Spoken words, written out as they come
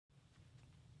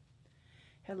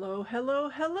Hello, hello,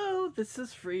 hello. This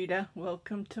is Frida.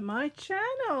 Welcome to my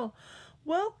channel.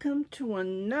 Welcome to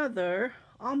another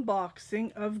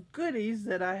unboxing of goodies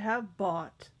that I have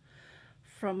bought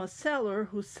from a seller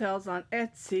who sells on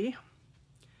Etsy.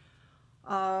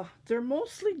 They're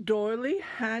mostly doily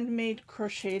handmade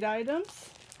crocheted items.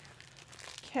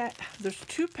 There's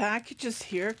two packages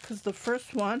here because the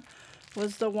first one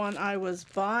was the one I was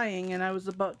buying and I was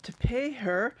about to pay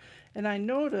her, and I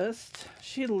noticed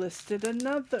she listed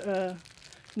another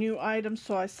new item,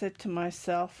 so I said to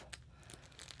myself,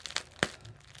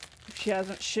 if she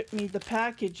hasn't shipped me the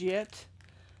package yet,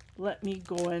 let me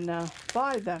go and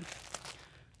buy them.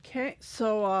 Okay,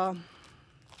 so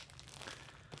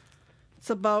it's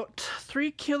about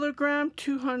 3 kilograms,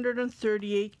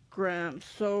 238 grams,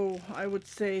 so I would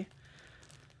say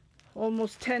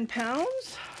almost 10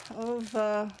 pounds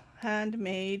of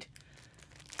handmade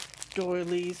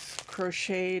doilies,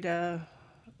 crocheted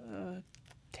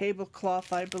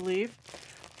tablecloth, I believe.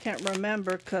 Can't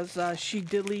remember because she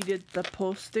deleted the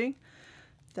posting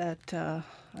that I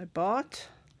bought.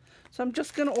 So I'm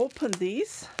just going to open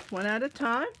these one at a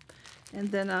time, and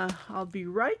then I'll be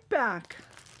right back.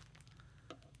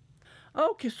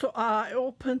 Okay, so I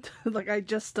opened, like I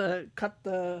just cut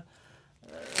the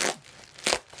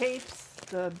tapes,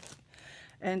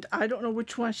 and I don't know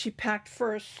which one she packed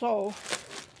first, so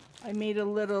I made a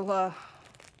little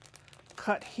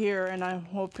cut here, and I'm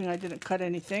hoping I didn't cut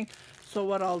anything. So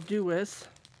what I'll do is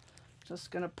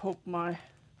just gonna poke my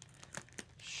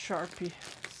Sharpie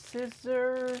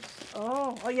scissors.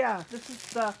 Oh yeah, this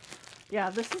is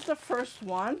the first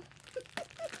one.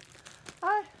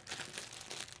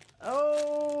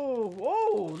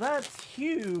 Whoa, that's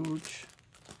huge.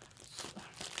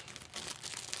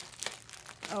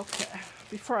 Okay,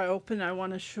 before I open, I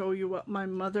want to show you what my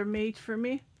mother made for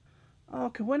me.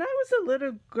 Okay, when I was a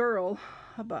little girl,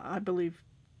 about, I believe,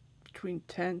 between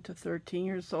 10 to 13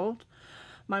 years old,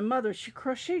 my mother, she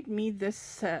crocheted me this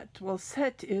set. Well,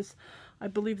 set is, I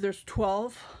believe there's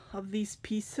 12 of these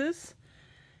pieces.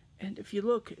 And if you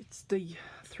look, the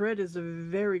thread is a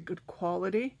very good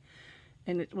quality.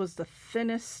 And it was the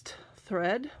thinnest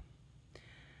thread.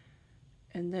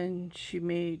 And then she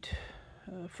made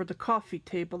for the coffee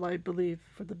table, I believe,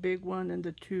 for the big one and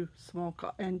the two small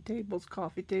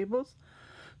coffee tables.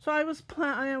 So I was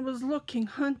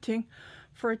hunting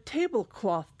for a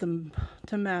tablecloth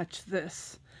to match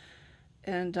this,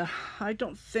 and I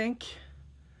don't think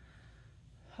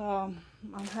I'm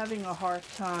having a hard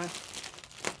time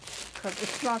because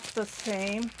it's not the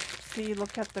same. See,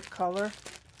 look at the color.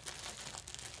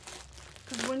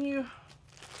 Because when you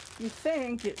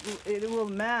think it will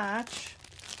match.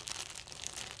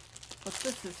 But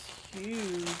this is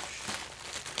huge.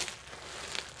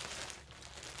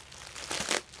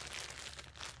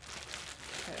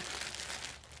 Okay.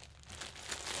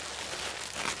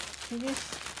 See this?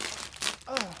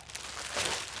 Oh,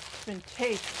 it's been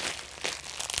taped.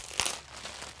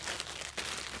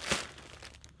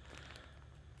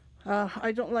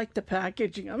 I don't like the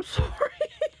packaging. I'm sorry.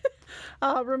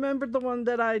 Remember the one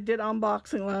that I did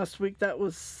unboxing last week? That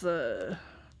was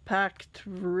packed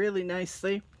really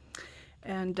nicely.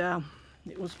 And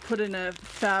it was put in a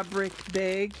fabric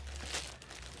bag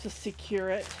to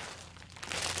secure it.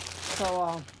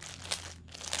 So,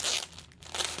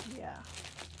 yeah.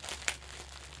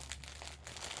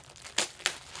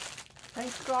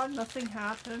 Thank God nothing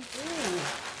happened. Ooh,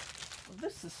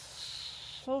 this is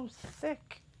so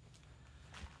thick.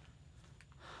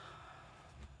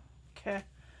 Okay,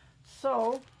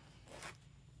 so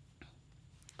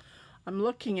I'm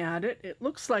looking at it. It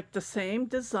looks like the same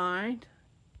design.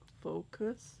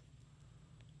 Focus.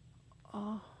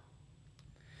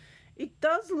 It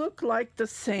does look like the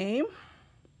same,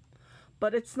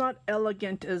 but it's not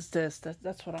elegant as this.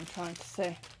 That's what I'm trying to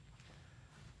say.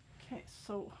 Okay,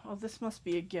 so this must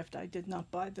be a gift. I did not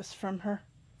buy this from her.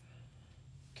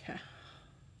 Okay.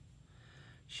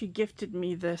 She gifted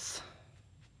me this.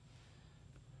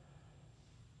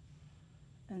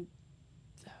 And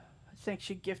I think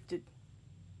she gifted,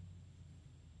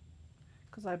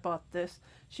 because I bought this,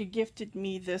 she gifted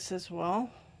me this as well,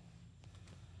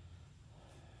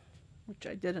 which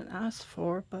I didn't ask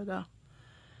for, but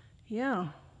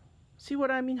yeah. See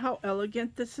what I mean? How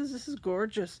elegant this is? This is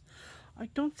gorgeous. I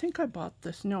don't think I bought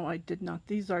this. No, I did not.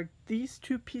 These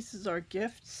two pieces are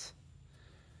gifts.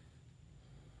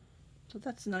 So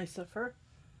that's nice of her.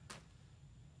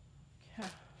 Okay.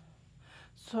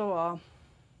 So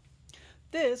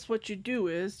this, what you do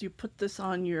is you put this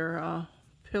on your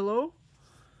pillow,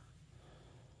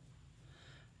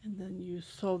 and then you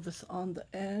sew this on the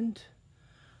end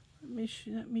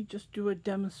Let me just do a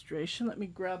demonstration. Let me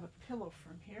grab a pillow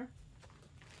from here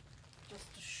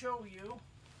just to show you.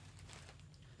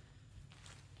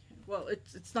 Well,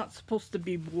 it's not supposed to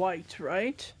be white,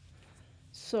 right?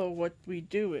 So what we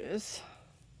do is,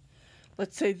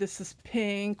 let's say this is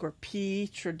pink or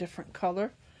peach or different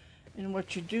color, and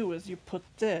what you do is you put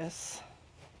this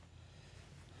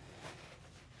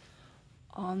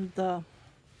on the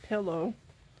pillow.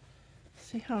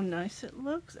 See how nice it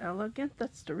looks? Elegant.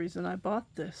 That's the reason I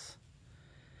bought this.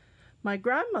 My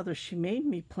grandmother, she made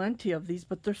me plenty of these,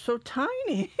 but they're so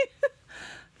tiny.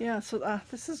 Yeah, so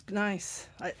this is nice.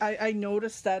 I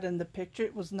noticed that in the picture.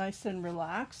 It was nice and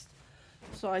relaxed.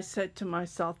 So I said to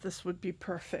myself, this would be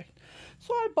perfect.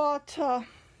 So I bought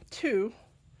two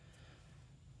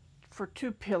for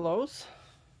 2 pillows.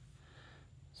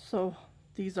 So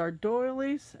these are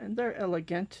doilies, and they're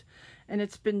elegant. And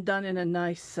it's been done in a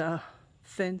nice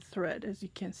thin thread, as you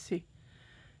can see.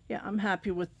 Yeah, I'm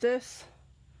happy with this.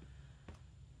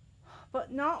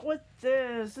 But not with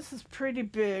this. This is pretty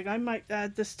big. I might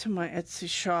add this to my Etsy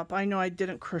shop. I know I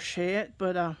didn't crochet it,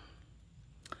 but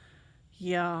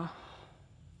yeah.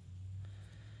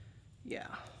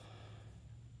 Yeah.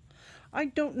 I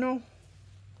don't know.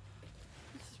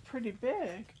 This is pretty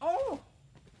big. Oh!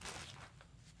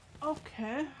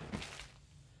 Okay.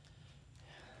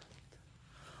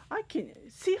 I can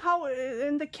see how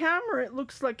in the camera it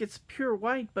looks like it's pure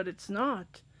white, but it's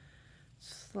not.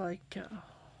 It's like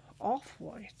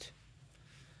off-white.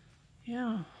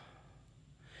 Yeah.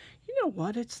 You know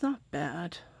what? It's not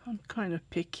bad. I'm kind of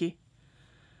picky.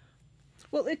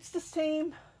 Well, it's the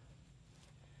same.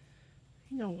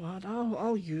 You know what?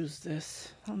 I'll use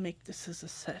this. I'll make this as a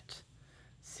set.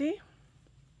 See?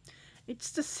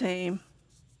 It's the same.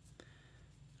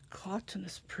 Cotton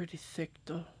is pretty thick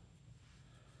though.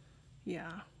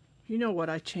 Yeah. You know what?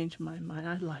 I changed my mind.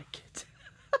 I like it.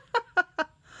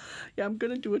 Yeah, I'm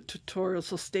going to do a tutorial,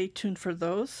 so stay tuned for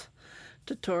those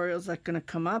tutorials that are going to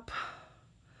come up.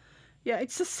 Yeah,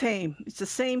 it's the same. It's the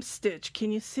same stitch.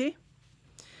 Can you see?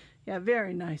 Yeah,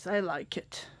 very nice. I like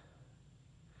it.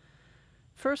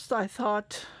 First I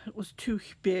thought it was too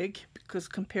big because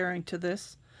comparing to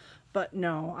this, but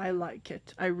no, I like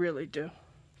it. I really do.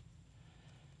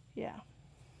 Yeah.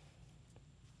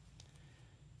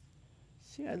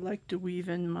 See, I like to weave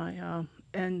in my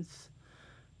ends.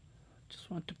 Just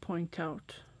want to point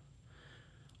out.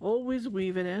 Always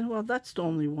weave it in. Well, that's the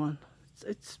only one.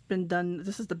 It's been done.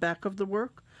 This is the back of the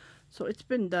work. So it's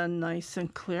been done nice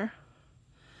and clear.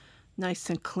 Nice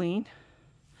and clean.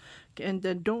 And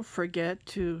then don't forget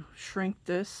to shrink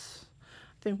this.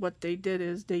 I think what they did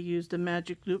is they used the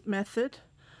magic loop method,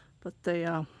 but they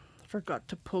forgot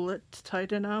to pull it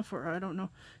tight enough, or I don't know.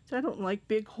 I don't like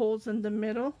big holes in the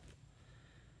middle.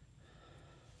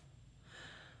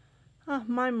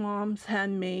 My mom's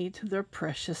handmade. They're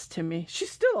precious to me.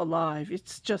 She's still alive.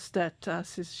 It's just that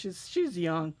she's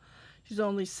young. She's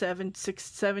only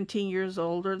 17 years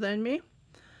older than me.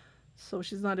 So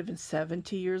she's not even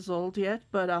 70 years old yet.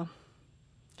 But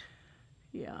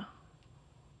yeah,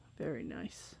 very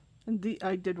nice. And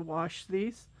I did wash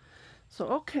these. So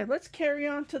okay, let's carry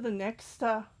on to the next.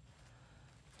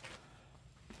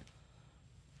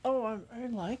 Oh, I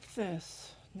like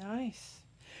this. Nice.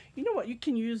 You know what? You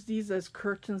can use these as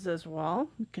curtains as well.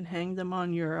 You can hang them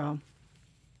on your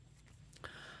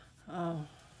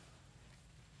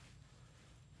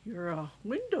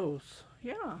windows.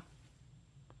 Yeah.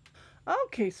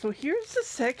 Okay, so here's the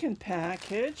second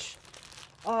package.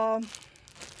 I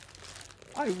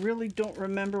really don't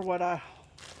remember what I.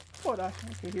 Okay,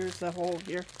 here's the hole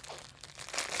here.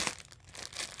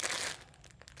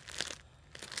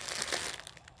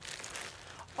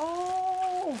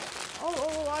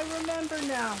 Oh, I remember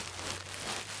now.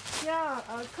 Yeah,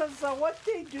 because what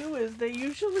they do is they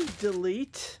usually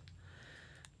delete,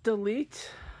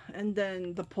 and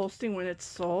then the posting when it's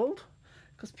sold,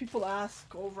 because people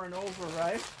ask over and over,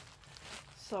 right?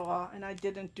 So, and I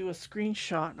didn't do a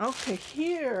screenshot. Okay,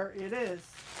 here it is.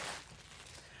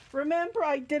 Remember,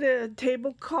 I did a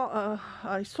tablecloth.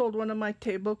 I sold one of my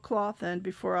tablecloth, and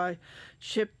before I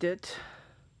shipped it,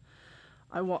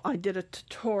 I did a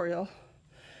tutorial.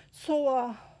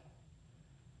 So,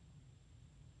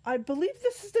 I believe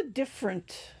this is the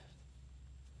different.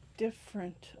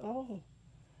 Oh,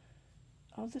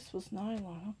 this was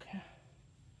nylon. Okay.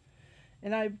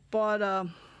 And I bought a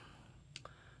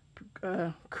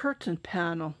curtain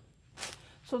panel.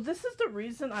 So this is the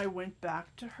reason I went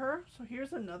back to her. So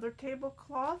here's another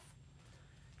tablecloth.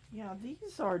 Yeah,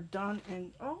 these are done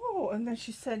in, and then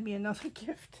she sent me another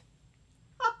gift.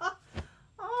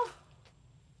 Oh.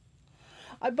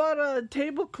 I bought a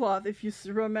tablecloth, if you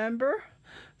remember.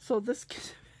 So this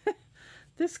can,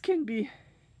 this can be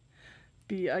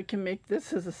I can make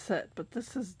this as a set, but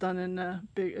this is done in a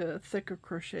big thicker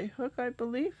crochet hook, I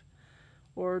believe,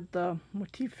 or the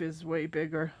motif is way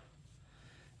bigger.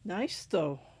 Nice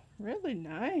though, really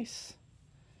nice.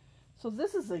 So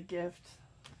this is a gift.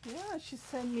 Yeah, she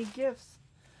sent me gifts.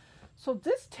 So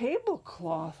this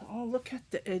tablecloth, oh, look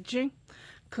at the edging,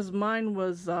 because mine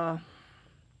was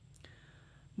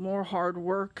more hard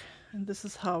work, and this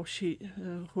is how she,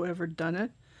 whoever done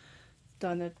it,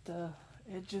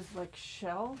 edges like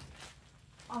shell.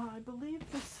 I believe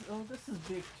this, oh, this is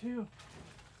big too.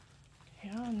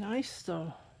 Yeah, nice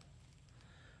though.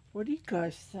 What do you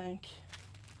guys think?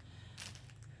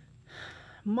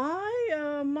 Mine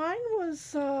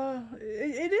was,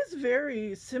 it is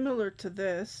very similar to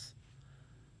this.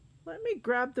 Let me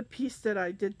grab the piece that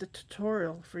I did the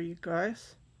tutorial for you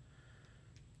guys.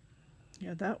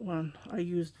 Yeah, that one I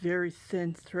used very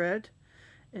thin thread,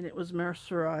 and it was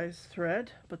mercerized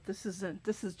thread, but this isn't.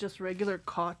 This is just regular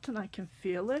cotton. I can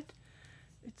feel it.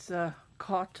 It's a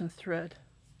cotton thread.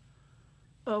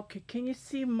 Okay, can you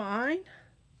see mine?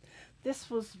 This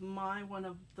was one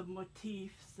of the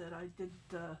motifs that I did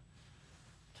the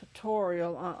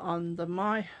tutorial on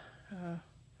my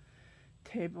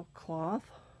tablecloth.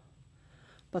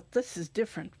 But this is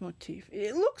different motif.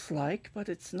 It looks like, but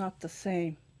it's not the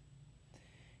same.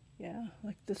 Yeah,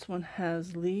 like this one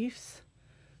has leaves.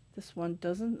 This one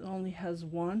doesn't, only has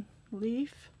one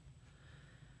leaf.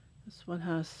 This one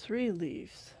has 3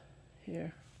 leaves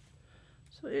here.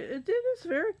 So it is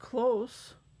very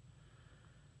close.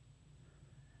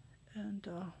 And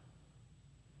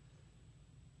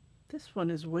this one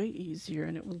is way easier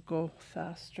and it will go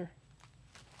faster.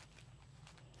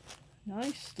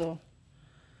 Nice though.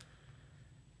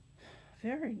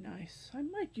 Very nice. I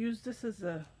might use this as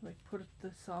a, like, put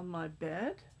this on my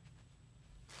bed.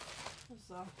 This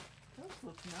does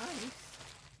look nice.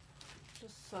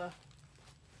 Just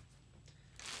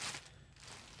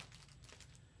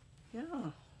yeah,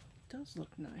 it does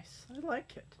look nice. I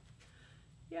like it.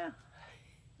 Yeah,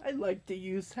 I like to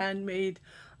use handmade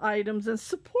items and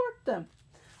support them.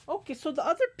 Okay, so the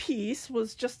other piece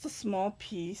was just a small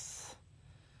piece.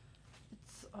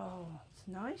 It's, oh, it's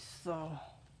nice though.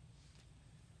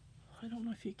 I don't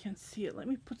know if you can see it. Let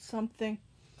me put something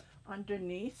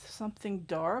underneath, something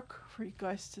dark for you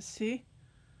guys to see.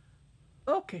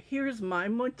 Okay, here's my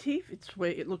motif.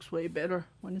 It looks way better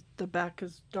when the back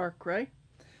is dark, right?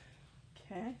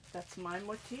 Okay, that's my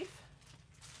motif.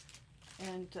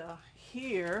 And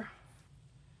here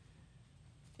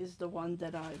is the one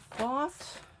that I bought,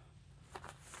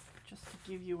 just to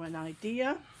give you an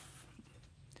idea.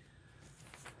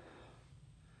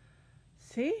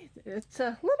 See, it's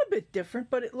a little bit different,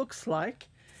 but it looks like.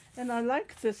 And I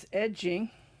like this edging.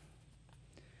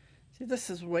 See, this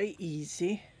is way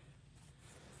easy.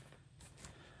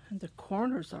 And the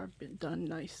corners are been done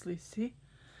nicely, see?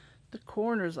 The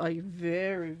corners are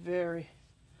very, very...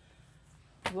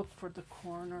 Look for the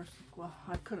corners. Well,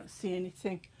 I couldn't see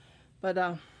anything. But,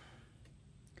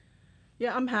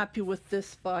 yeah, I'm happy with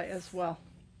this buy as well.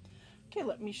 Okay,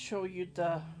 let me show you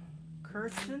the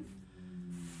curtain.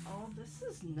 Oh, this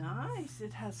is nice.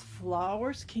 It has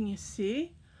flowers. Can you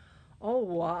see? Oh,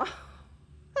 wow.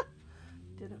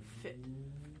 Didn't fit.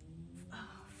 Oh,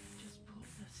 just pull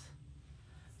this.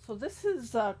 So this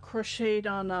is crocheted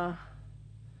on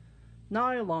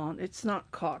nylon. It's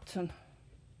not cotton.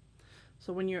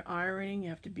 So when you're ironing, you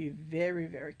have to be very,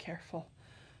 very careful.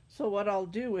 So what I'll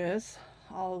do is,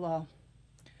 I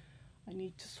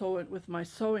need to sew it with my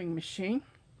sewing machine.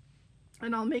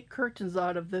 And I'll make curtains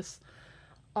out of this.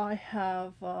 I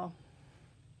have,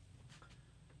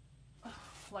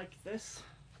 like this.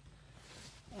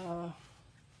 You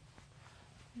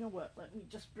know what, let me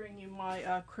just bring you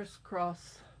my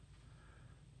crisscross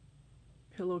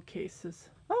pillowcases.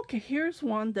 Okay, here's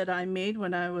one that I made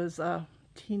when I was a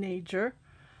teenager.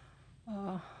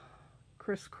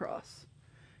 Crisscross.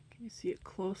 Can you see it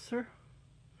closer?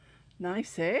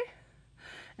 Nice, eh?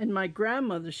 And my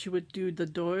grandmother, she would do the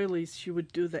doilies. She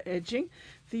would do the edging.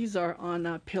 These are on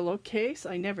a pillowcase.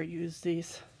 I never use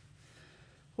these.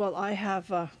 Well, I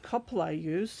have a couple I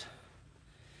used.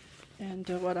 And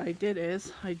what I did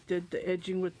is, I did the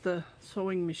edging with the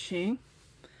sewing machine.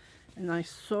 And I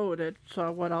sewed it.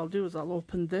 So what I'll do is I'll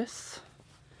open this.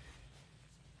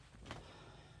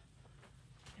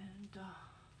 And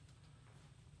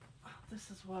this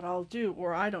is what I'll do.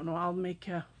 Or I don't know, I'll make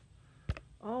a...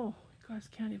 Oh, you guys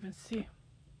can't even see.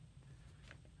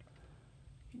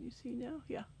 Can you see now?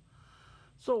 Yeah.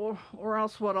 So, or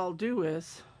else what I'll do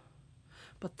is...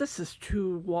 But this is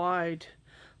too wide.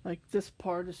 Like this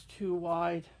part is too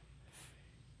wide.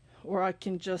 or I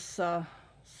can just sew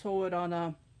it on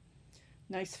a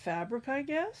nice fabric, I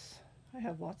guess. I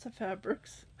have lots of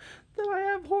fabrics that I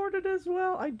have hoarded as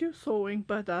well. I do sewing,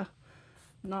 but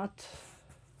not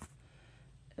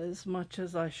as much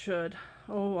as I should.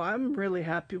 Oh, I'm really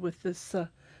happy with this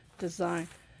design.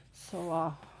 So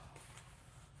I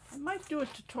might do a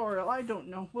tutorial. I don't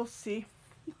know. We'll see.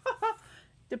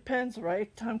 Depends,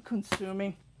 right? Time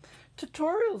consuming.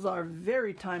 Tutorials are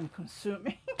very time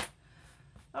consuming.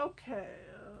 Okay,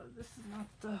 this is not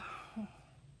the...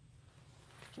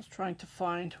 Just trying to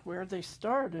find where they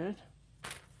started.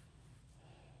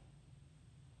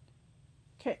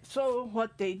 Okay, so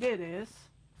what they did is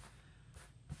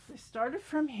they started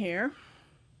from here.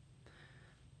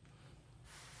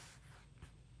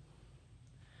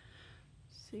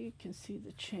 See, you can see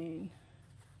the chain.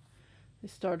 They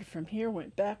started from here,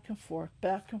 went back and forth,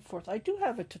 back and forth. I do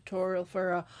have a tutorial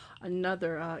for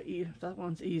another, that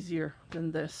one's easier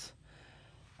than this.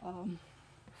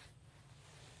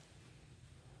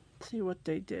 See what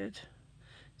they did.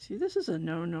 See, this is a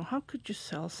no-no. How could you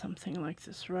sell something like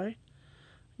this, right?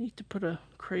 I need to put a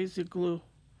crazy glue.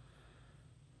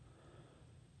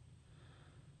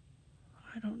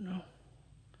 I don't know.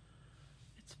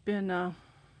 It's been,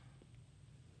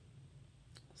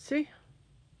 see?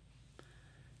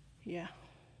 Yeah.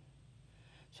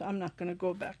 So I'm not going to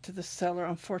go back to the seller.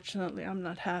 Unfortunately, I'm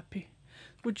not happy.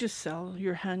 Would you sell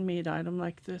your handmade item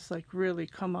like this? Like, really,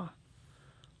 come on.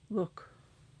 Look.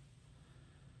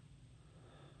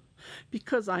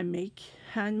 Because I make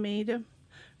handmade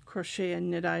crochet and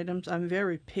knit items, I'm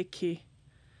very picky.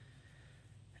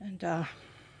 And,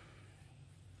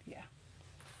 yeah.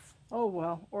 Oh,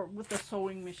 well. Or with a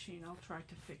sewing machine, I'll try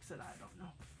to fix it. I don't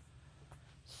know.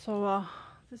 So,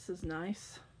 this is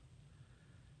nice.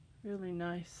 Really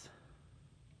nice.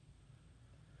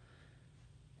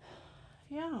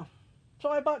 Yeah. So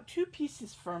I bought 2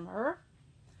 pieces from her.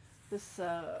 This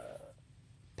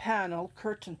panel,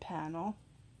 curtain panel.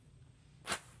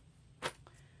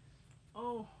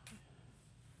 Oh,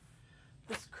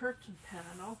 this curtain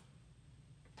panel.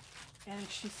 And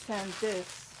she sent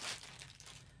this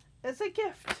as a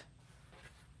gift.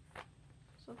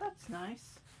 So that's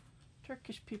nice.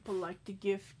 Turkish people like to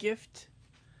give gift.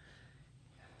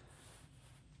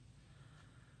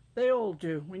 They all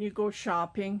do. When you go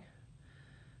shopping,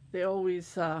 they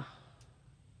always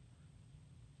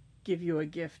give you a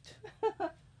gift.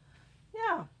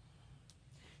 Yeah.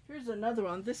 Here's another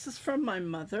one. This is from my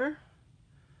mother.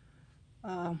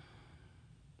 If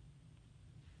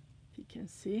you can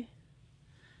see.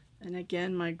 And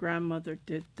again, my grandmother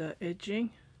did the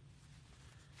edging.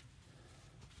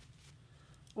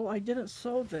 Oh, I didn't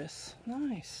sew this.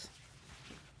 Nice.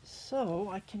 So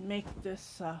I can make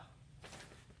this, but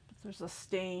there's a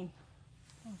stain,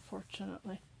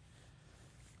 unfortunately.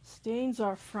 Stains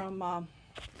are from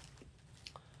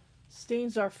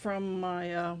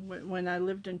my, when I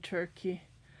lived in Turkey,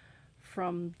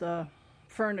 from the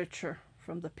furniture,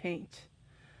 from the paint.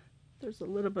 There's a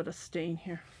little bit of stain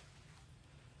here.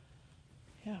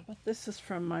 Yeah, but this is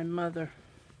from my mother.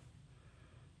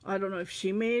 I don't know if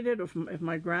she made it, or if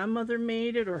my grandmother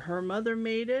made it, or her mother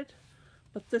made it.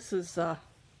 But this is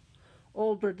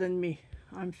older than me.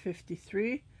 I'm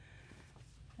 53.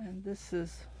 And this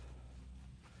is,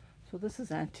 so this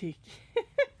is antique.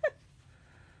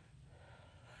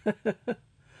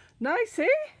 Nice, eh?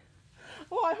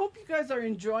 Oh, I hope you guys are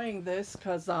enjoying this,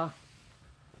 because I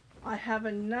have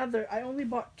another. I only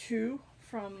bought 2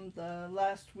 from the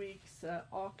last week's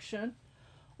auction.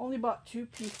 Only bought 2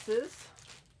 pieces.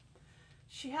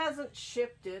 She hasn't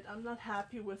shipped it. I'm not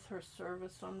happy with her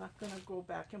service, so I'm not going to go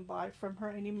back and buy from her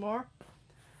anymore.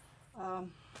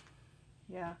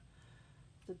 Yeah,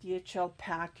 the DHL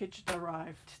package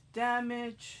arrived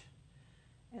damaged,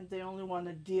 and they only want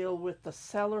to deal with the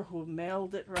seller who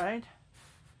mailed it, right?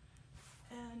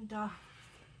 And the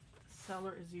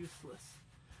seller is useless.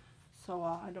 So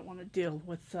I don't want to deal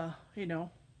with, you know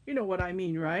what I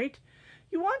mean, right?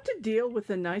 You want to deal with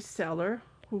a nice seller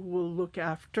who will look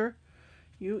after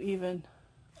you even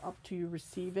up to you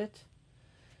receive it.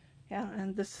 Yeah,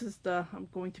 and this is the, I'm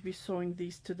going to be sewing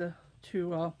these to the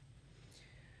 2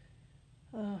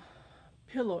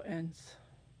 pillow ends.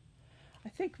 I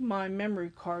think my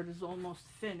memory card is almost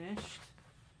finished.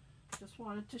 Just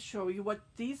wanted to show you what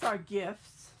these are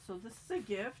gifts. So this is a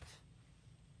gift.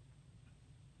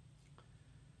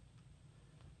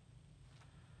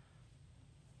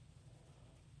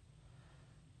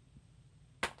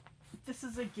 This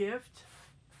is a gift.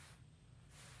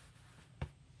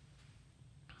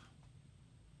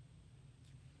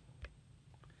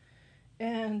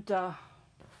 And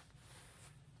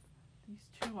these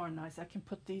 2 These are nice. I can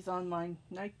put these on my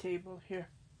night table here.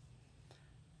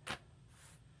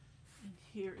 And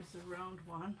here is a round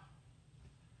one.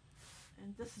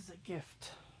 And this is a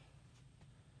gift.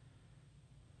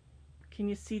 Can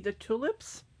you see the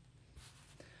tulips?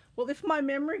 Well, if my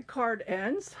memory card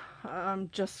ends, I'm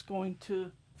just going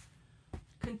to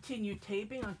continue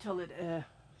taping until it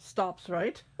stops,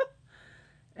 right?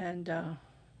 And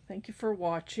thank you for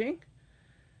watching.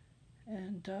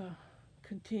 And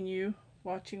continue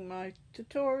watching my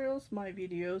tutorials, my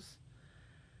videos.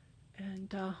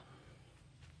 And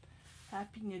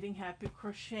happy knitting, happy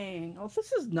crocheting. Oh,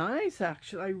 this is nice,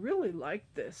 actually. I really like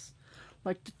this.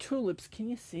 Like the tulips. Can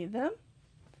you see them?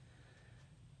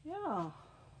 Yeah.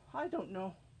 I don't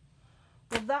know.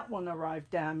 Well, that one arrived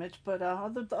damaged, but the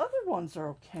other ones are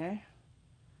okay.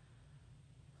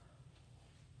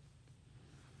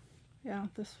 Yeah,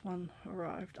 this one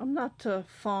arrived. I'm not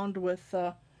fond with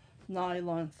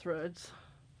nylon threads.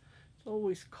 It's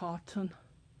always cotton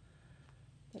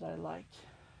that I like.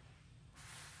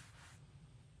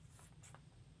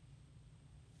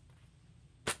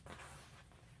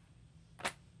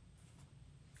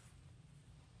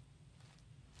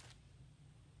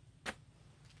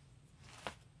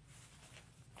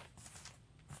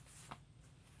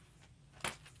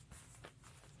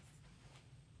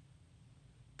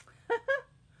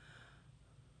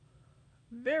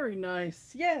 Very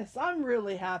nice. Yes, I'm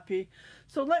really happy.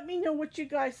 So let me know what you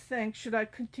guys think. Should I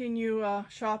continue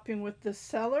shopping with this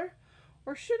seller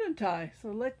or shouldn't I? So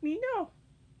let me know.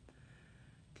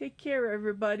 Take care,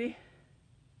 everybody.